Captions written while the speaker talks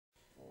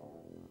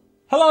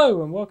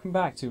Hello and welcome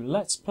back to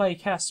Let's Play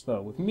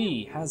Casper with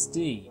me,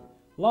 Hazzd.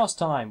 Last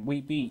time we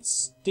beat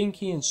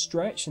Stinky and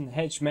Stretch in the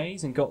hedge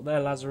maze and got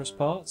their Lazarus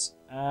parts,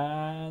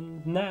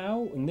 and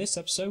now in this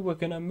episode we're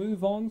going to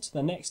move on to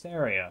the next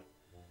area.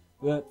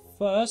 But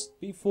first,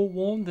 be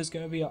forewarned, there's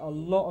going to be a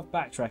lot of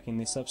backtracking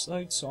this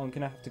episode, so I'm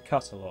going to have to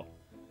cut a lot.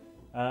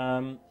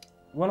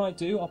 When I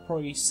do, I'll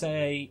probably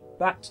say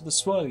back to the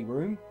swirly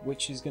room,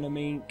 which is going to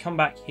mean come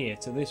back here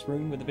to this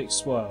room with a big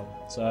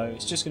swirl. So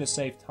it's just going to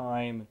save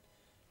time and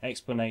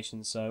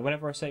explanation. So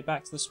whenever I say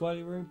back to the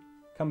swirly room,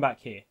 come back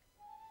here.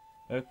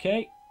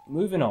 Okay,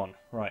 moving on.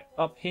 Right,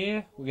 up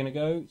here, we're going to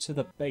go to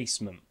the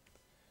basement.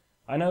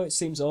 I know it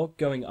seems odd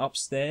going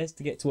upstairs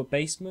to get to a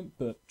basement,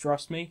 but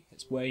trust me,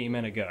 it's where you're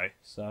meant to go.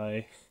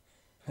 So,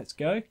 let's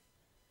go.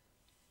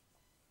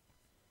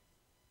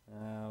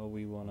 Now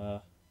we want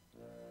to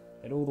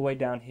head all the way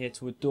down here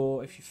to a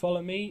door. If you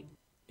follow me,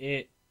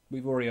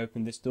 we've already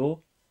opened this door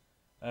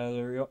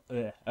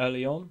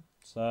early on.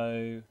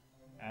 So,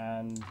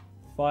 and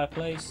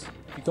fireplace.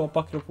 If you've got a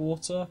bucket of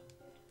water,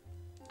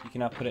 you can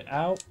now put it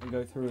out and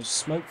go through a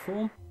smoke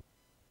form.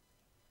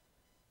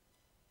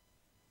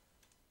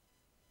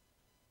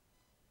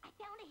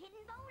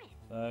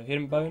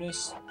 Hidden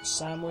bonus, a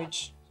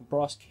sandwich, a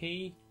brass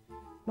key.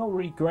 Not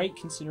really great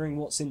considering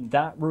what's in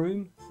that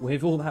room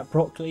with all that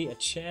broccoli, a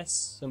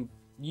chest, some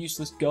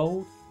useless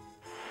gold.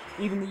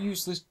 Even the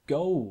useless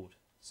gold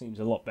seems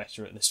a lot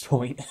better at this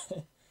point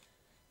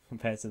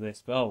compared to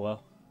this, but oh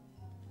well.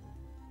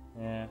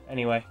 Yeah.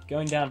 Anyway,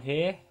 going down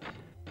here,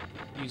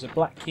 use a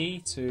black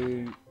key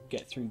to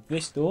get through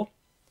this door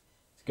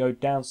to go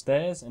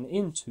downstairs and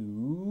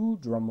into,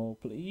 drumroll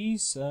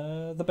please,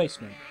 the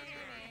basement.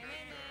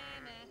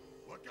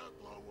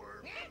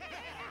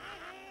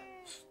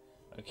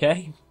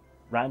 Okay,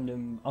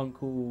 random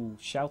uncle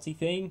shouty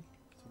thing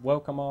to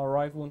welcome our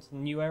arrival into the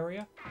new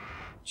area.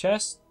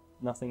 Chest,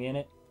 nothing in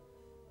it.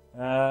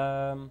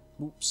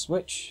 Oops,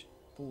 switch.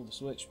 Pull the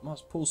switch.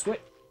 Must pull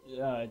switch.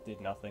 It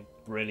did nothing.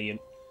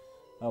 Brilliant.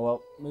 Oh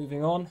well,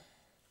 moving on.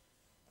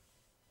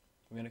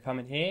 We're going to come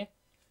in here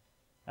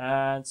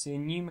and see a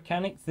new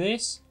mechanic.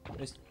 This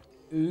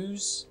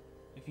ooze.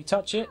 If you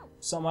touch it,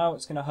 somehow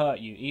it's going to hurt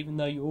you. Even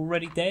though you're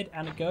already dead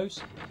and a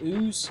ghost,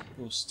 ooze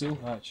will still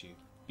hurt you.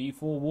 Be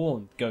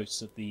forewarned,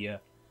 ghosts of the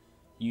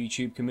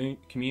YouTube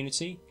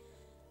community.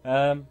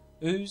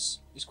 Ooze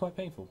is quite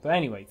painful. But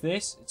anyway,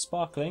 it's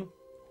sparkling.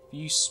 If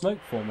you use smoke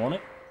form on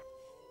it,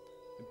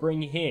 it'll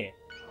bring you here,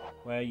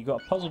 where you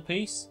got a puzzle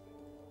piece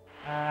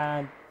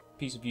and a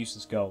piece of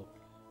useless gold.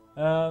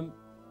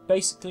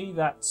 Basically,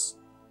 that's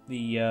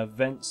the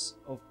vents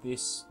of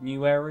this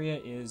new area,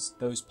 is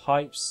those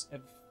pipes.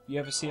 If you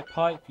ever see a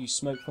pipe, you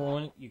smoke form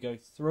on it, you go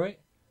through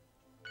it.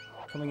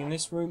 Coming in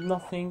this room,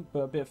 nothing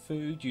but a bit of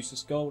food,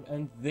 useless gold,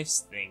 and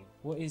this thing.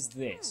 What is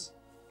this?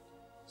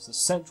 It's the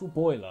central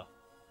boiler.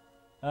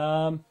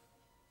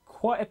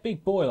 Quite a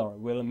big boiler, I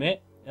will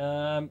admit.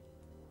 But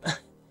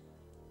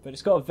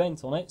it's got a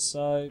vent on it,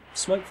 so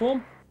smoke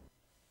form.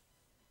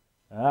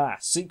 Ah,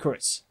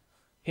 secrets.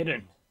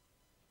 Hidden.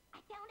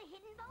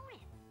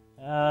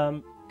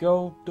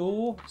 Gold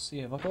door. Let's see,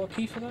 have I got a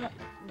key for that?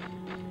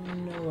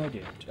 No, I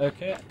didn't.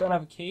 Okay, I don't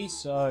have a key,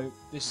 so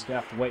this is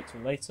going to have to wait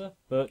till later,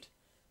 but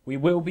we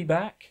will be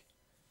back.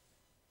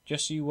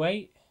 Just you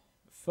wait.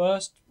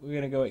 First, we're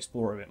going to go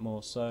explore a bit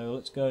more. So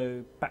let's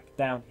go back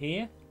down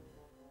here.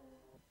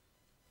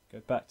 Go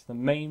back to the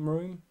main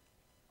room.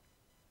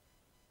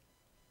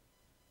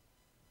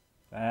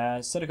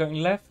 Instead of going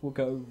left, we'll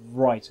go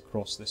right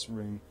across this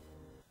room.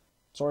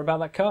 Sorry about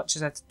that cut,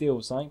 just had to deal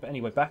with something. But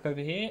anyway, back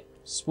over here.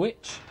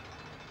 Switch.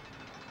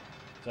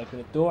 Let's open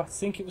a door. I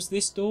think it was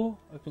this door.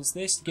 Opens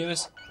this to give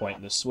us a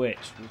pointless switch,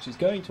 which is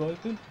going to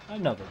open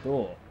another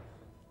door.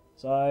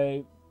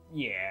 So,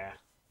 yeah.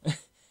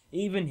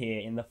 Even here,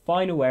 in the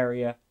final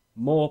area,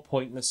 more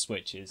pointless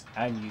switches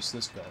and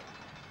useless gold.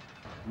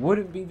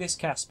 Wouldn't be this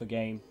Casper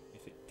game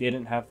if it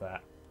didn't have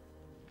that.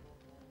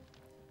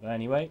 But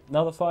anyway,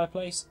 another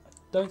fireplace.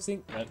 I don't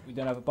think that we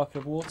don't have a bucket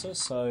of water,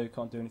 so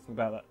can't do anything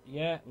about that.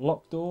 Yeah,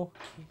 locked door.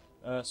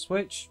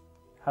 Switch.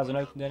 Hasn't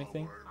opened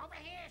anything.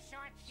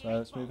 So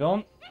let's move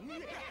on.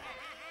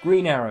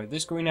 Green arrow.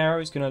 This green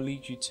arrow is going to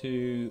lead you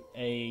to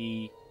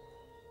a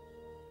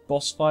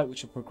boss fight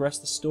which will progress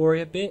the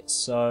story a bit,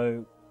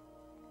 so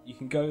you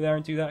can go there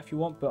and do that if you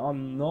want, but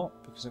I'm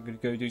not, because I'm going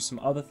to go do some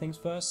other things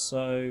first.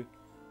 So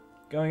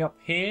going up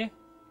here,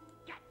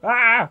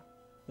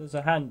 there's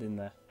a hand in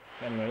there.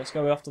 Anyway, let's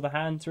go after the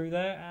hand through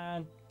there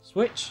and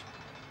switch.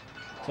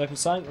 Let's open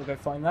something, we'll go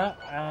find that,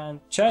 and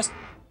chest.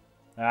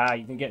 You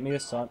didn't get me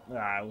this time.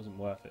 It wasn't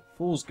worth it.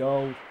 Fool's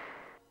gold.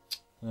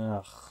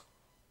 Ugh.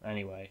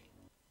 Anyway,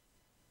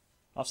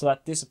 after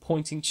that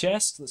disappointing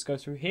chest, let's go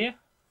through here.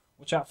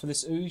 Watch out for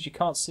this ooze, you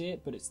can't see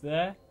it, but it's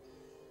there.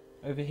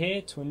 Over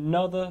here to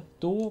another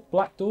door,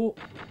 black door.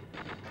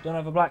 Don't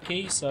have a black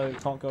key, so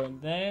can't go in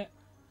there.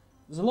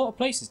 There's a lot of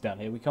places down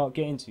here we can't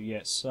get into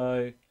yet,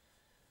 so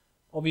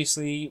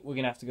obviously we're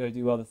going to have to go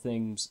do other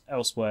things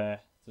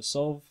elsewhere to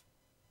solve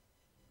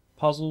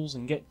puzzles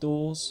and get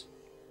doors.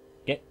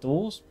 Get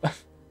doors?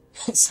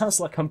 It sounds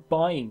like I'm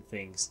buying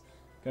things,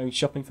 going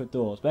shopping for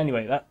doors. But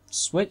anyway, that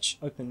switch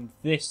opened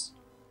this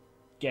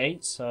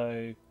gate, so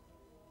if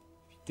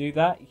you do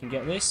that, you can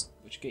get this,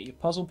 which will get you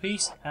a puzzle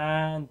piece,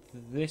 and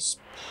this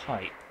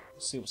pipe.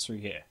 Let's see what's through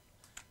here.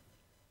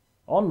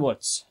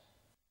 Onwards!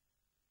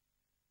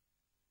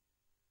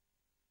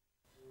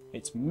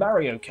 It's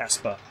Mario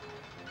Casper.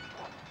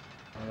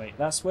 Anyway,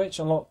 that switch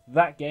unlocked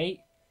that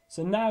gate.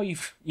 So now you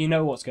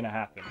know what's going to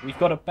happen. We've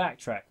got to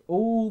backtrack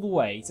all the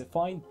way to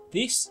find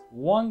this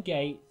one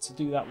gate to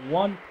do that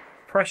one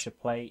pressure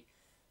plate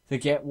to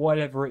get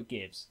whatever it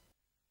gives.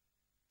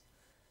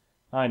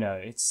 I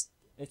know, it's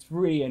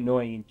really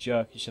annoying and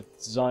jerkish of the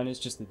designers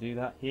just to do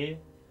that here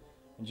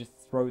and just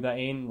throw that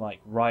in like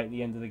right at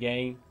the end of the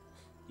game.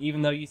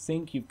 Even though you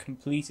think you've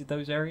completed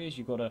those areas,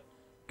 you've got to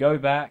go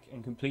back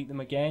and complete them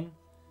again.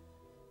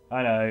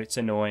 I know, it's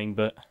annoying,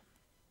 but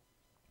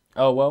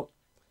oh well.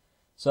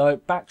 So,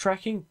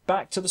 backtracking,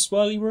 back to the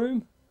swirly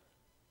room.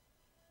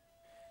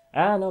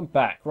 And I'm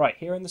back. Right,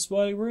 here in the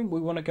swirly room,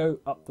 we want to go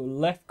up the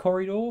left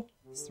corridor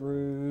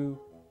through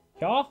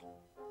here.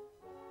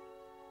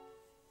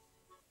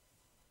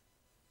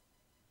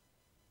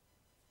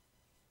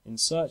 In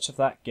search of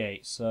that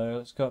gate. So,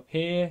 let's go up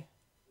here,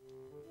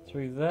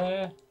 through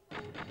there.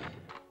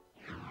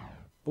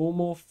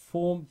 Ball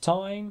form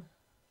time.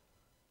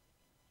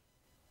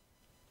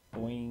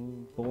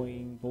 Boing,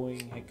 boing,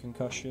 boing, head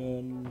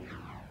concussion.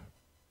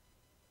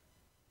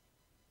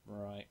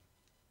 Right.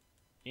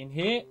 In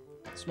here,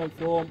 smoke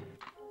form.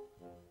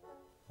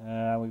 We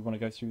want to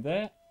go through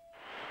there.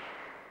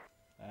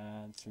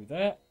 And through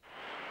there.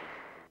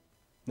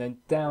 Then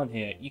down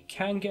here. You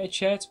can get a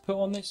chair to put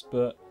on this,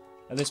 but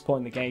at this point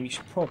in the game, you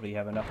should probably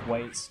have enough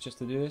weights just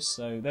to do this.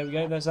 So there we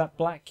go. There's that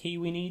black key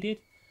we needed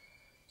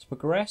to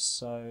progress.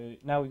 So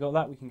now we've got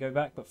that, we can go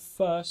back. But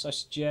first, I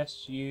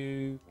suggest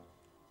you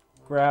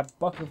grab a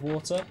bucket of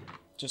water,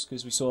 just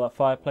because we saw that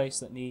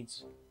fireplace that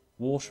needs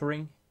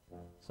watering.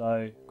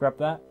 So grab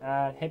that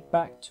and head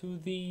back to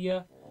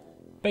the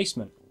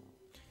basement.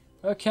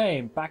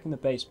 Okay, back in the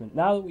basement.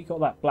 Now that we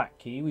got that black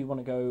key, we want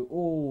to go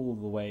all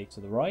the way to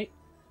the right.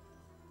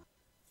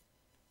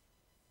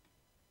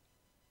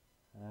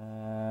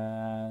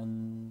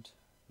 And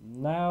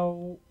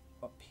now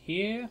up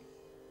here.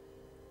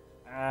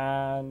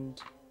 And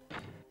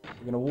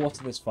we're going to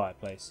water this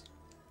fireplace.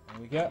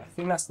 There we go. I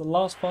think that's the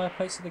last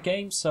fireplace of the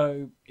game,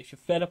 so if you're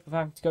fed up of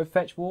having to go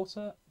fetch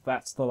water,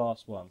 that's the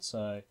last one.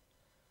 So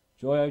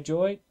joy oh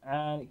joy,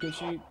 and it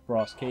gives you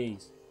brass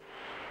keys.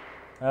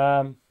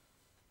 Can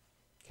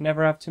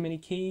never have too many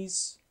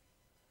keys,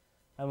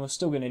 and we're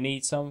still going to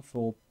need some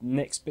for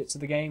next bits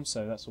of the game,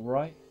 so that's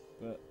alright.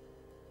 But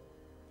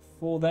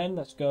before then,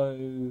 let's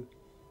go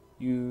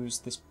use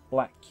this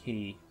black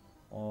key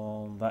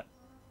on that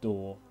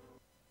door.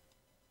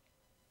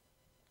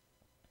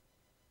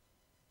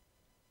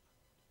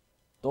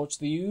 Dodge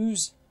the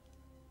ooze.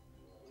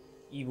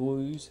 Evil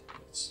ooze.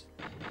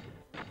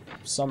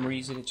 For some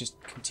reason it just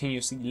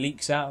continuously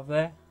leaks out of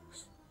there.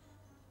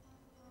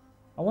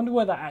 I wonder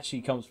where that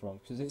actually comes from,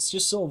 because it's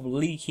just sort of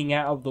leaking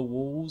out of the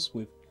walls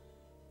with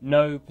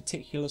no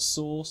particular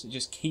source. It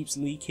just keeps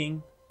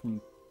leaking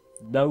from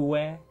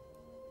nowhere.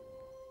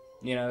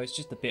 You know, it's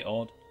just a bit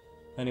odd.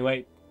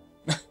 Anyway,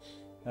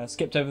 I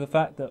skipped over the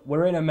fact that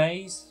we're in a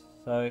maze,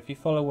 so if you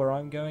follow where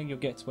I'm going, you'll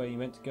get to where you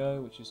meant to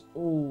go, which is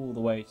all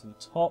the way to the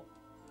top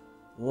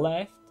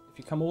left. If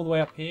you come all the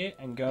way up here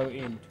and go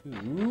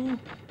into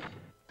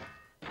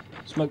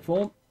smoke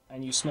form,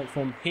 and you smoke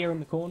form here in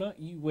the corner,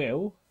 you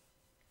will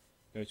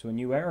go to a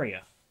new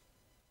area.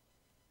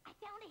 I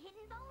found a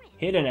hidden bonus.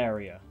 Hidden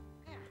area.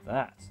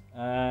 That.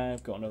 And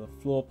I've got another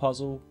floor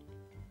puzzle.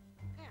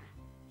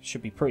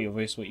 Should be pretty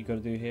obvious what you've got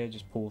to do here.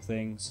 Just pull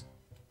things.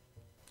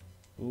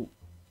 Ooh,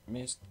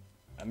 missed.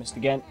 I missed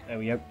again. There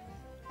we go.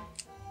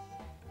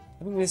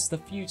 I think this is the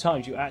few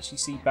times you actually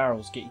see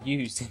barrels get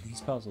used in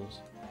these puzzles.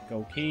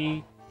 Gold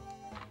key.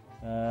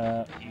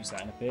 Use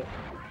that in a bit.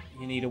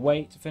 You need a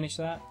weight to finish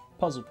that.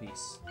 Puzzle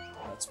piece.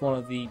 That's one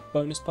of the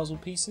bonus puzzle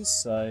pieces,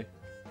 so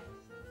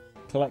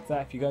collect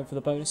that if you're going for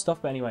the bonus stuff.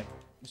 But anyway,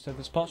 let's take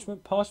this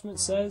parchment. Parchment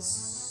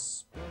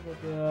says blah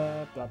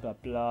blah blah blah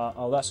blah.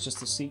 Oh, that's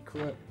just a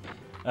secret.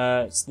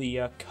 It's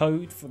the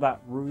code for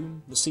that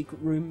room, the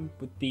secret room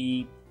with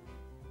the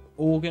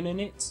organ in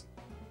it,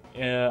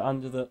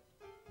 under the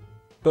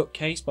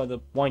bookcase by the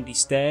windy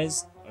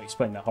stairs. I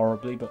explained that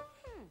horribly, but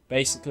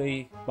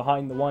basically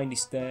behind the windy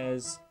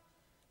stairs,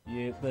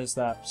 there's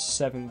that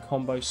 7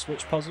 combo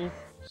switch puzzle.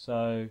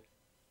 So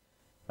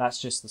that's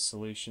just the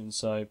solution.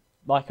 So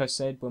like I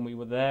said when we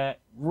were there,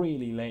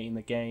 really late in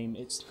the game,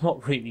 it's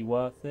not really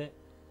worth it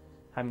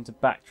having to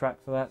backtrack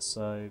for that.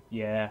 So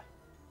yeah,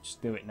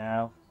 just do it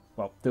now.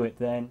 Well, do it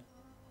then,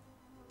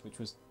 which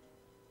was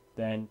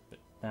then, but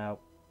now,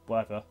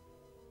 whatever.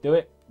 Do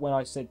it when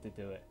I said to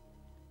do it.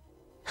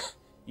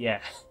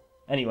 Yeah.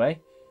 Anyway,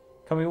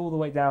 coming all the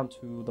way down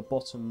to the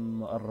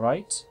bottom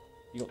right,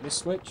 you got this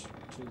switch,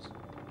 which is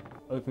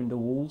opened a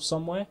wall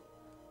somewhere.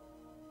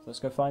 So let's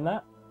go find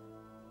that.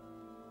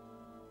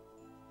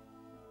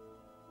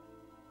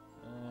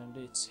 And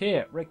It's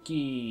here.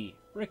 Ricky.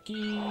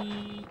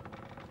 Ricky.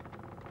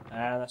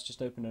 And that's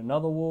just opened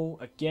another wall.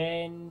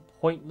 Again,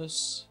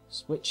 pointless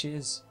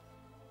switches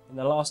in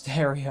the last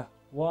area.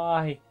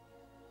 Why?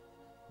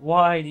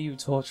 Why do you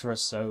torture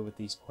us so with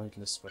these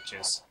pointless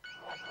switches?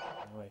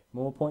 Anyway,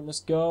 more pointless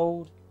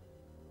gold.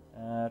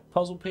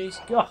 Puzzle piece.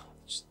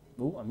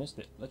 Oh, I missed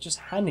it. Let's just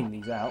handing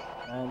these out.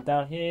 And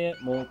down here,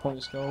 more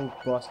pointless gold,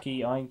 brass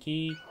key, iron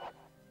key.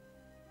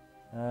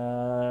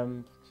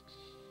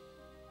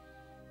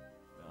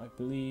 I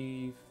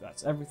believe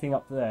that's everything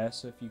up there.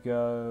 So if you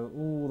go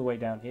all the way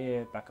down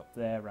here, back up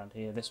there, around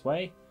here, this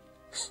way.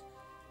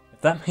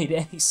 If that made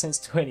any sense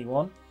to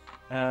anyone,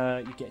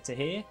 you get to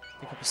here,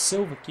 pick up a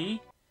silver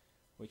key,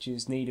 which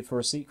is needed for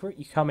a secret.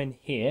 You come in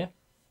here,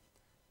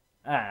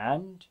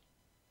 and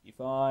you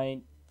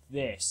find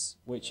this,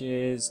 which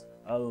is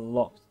a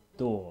locked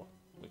door,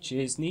 which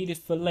is needed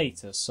for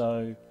later.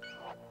 So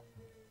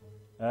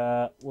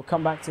we'll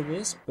come back to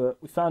this,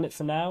 but we found it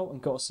for now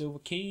and got a silver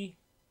key.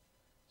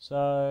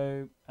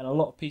 So, and a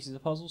lot of pieces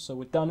of puzzle, so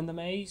we're done in the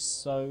maze.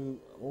 So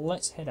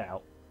let's head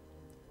out.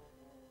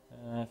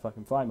 If I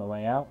can find my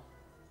way out.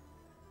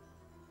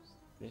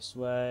 This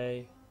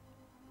way,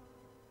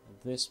 and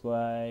this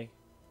way,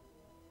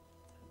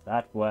 and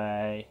that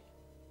way,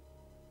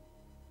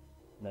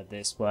 and then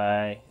this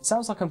way. It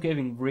sounds like I'm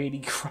giving really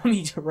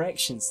crummy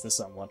directions to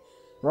someone.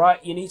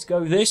 Right, you need to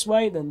go this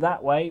way, then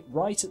that way,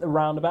 right at the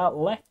roundabout,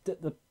 left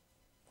at the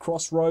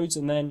crossroads,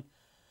 and then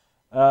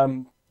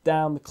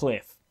down the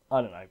cliff.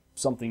 I don't know,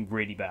 something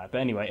really bad.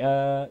 But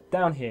anyway,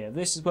 down here,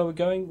 this is where we're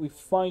going. We're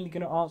finally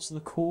going to answer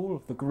the call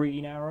of the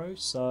green arrow,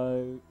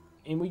 so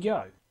in we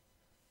go.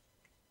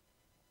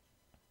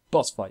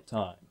 Boss fight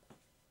time.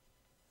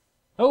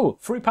 Oh,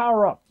 free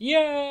power up.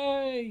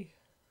 Yay!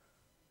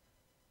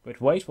 But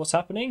wait, what's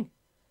happening?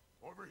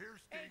 Over here,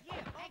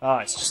 Steve. Ah,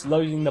 it's just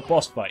loading the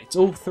boss fight. It's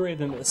all three of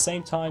them at the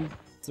same time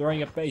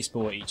throwing a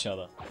baseball at each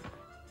other.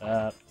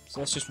 So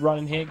let's just run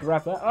in here,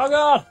 grab that. Oh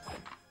god!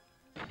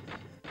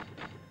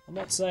 I'm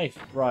not safe.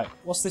 Right,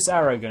 what's this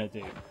arrow gonna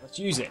do? Let's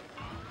use it.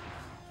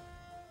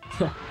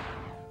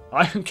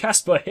 I am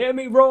Casper, hear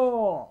me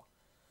roar!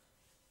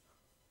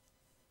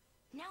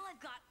 Now I've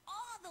got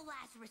all the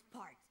Lazarus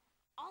parts.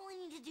 All I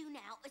need to do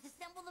now is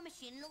assemble the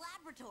machine in the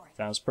laboratory.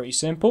 Sounds pretty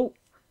simple.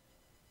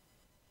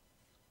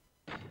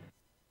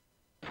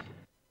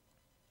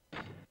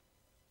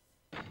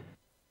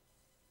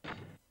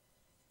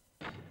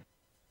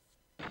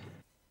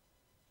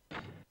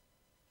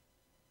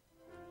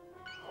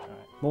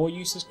 More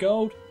useless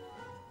gold.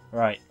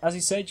 Right, as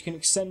he said, you can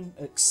assemble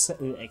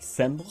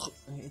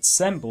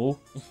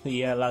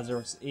the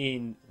Lazarus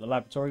in the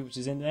laboratory, which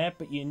is in there,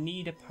 but you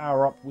need a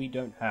power-up we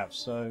don't have.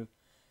 So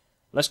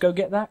let's go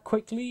get that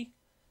quickly,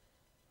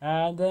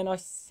 and then I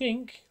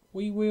think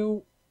we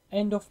will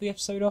end off the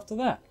episode after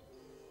that.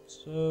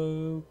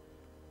 So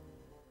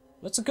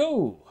let's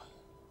go.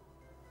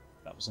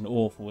 That was an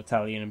awful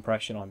Italian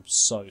impression. I'm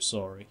so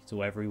sorry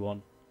to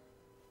everyone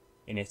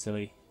in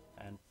Italy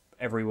and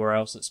everywhere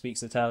else that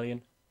speaks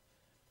Italian.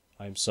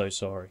 I'm so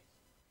sorry.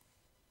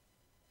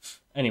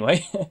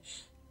 Anyway,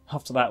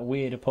 after that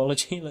weird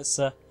apology, let's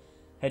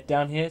head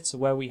down here to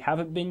where we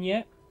haven't been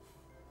yet.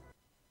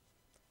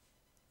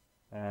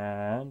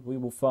 And we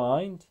will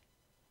find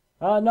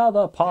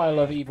another pile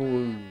of evil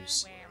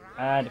ooze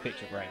and a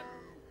picture frame.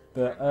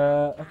 But,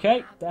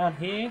 okay, down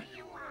here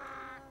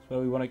is where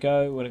we want to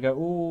go. We're going to go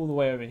all the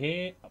way over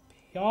here, up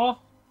here,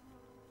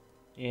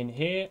 in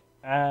here,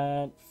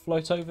 and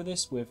float over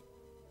this with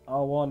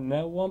R1 and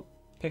L1.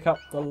 Pick up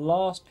the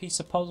last piece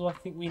of puzzle I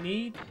think we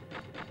need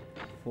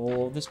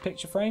for this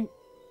picture frame,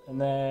 and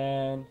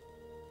then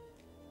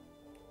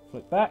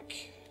flip back.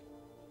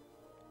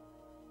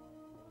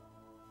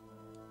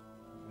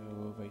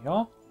 Go over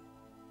here.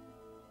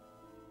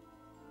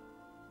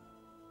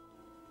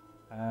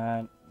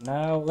 And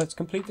now let's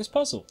complete this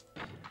puzzle.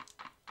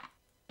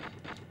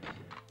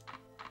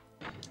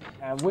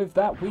 And with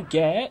that we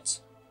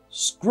get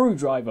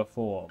screwdriver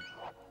form.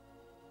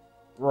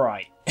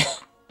 Right.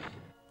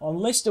 On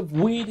list of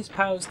weirdest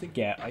powers to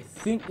get, I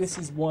think this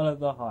is one of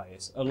the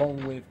highest,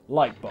 along with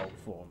light bulb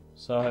form.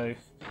 So,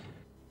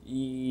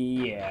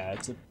 yeah,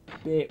 it's a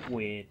bit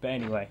weird. But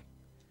anyway,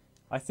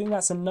 I think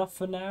that's enough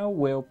for now.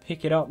 We'll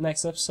pick it up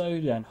next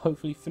episode and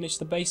hopefully finish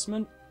the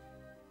basement.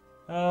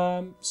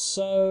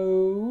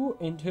 So,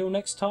 until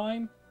next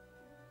time,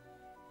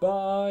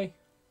 bye.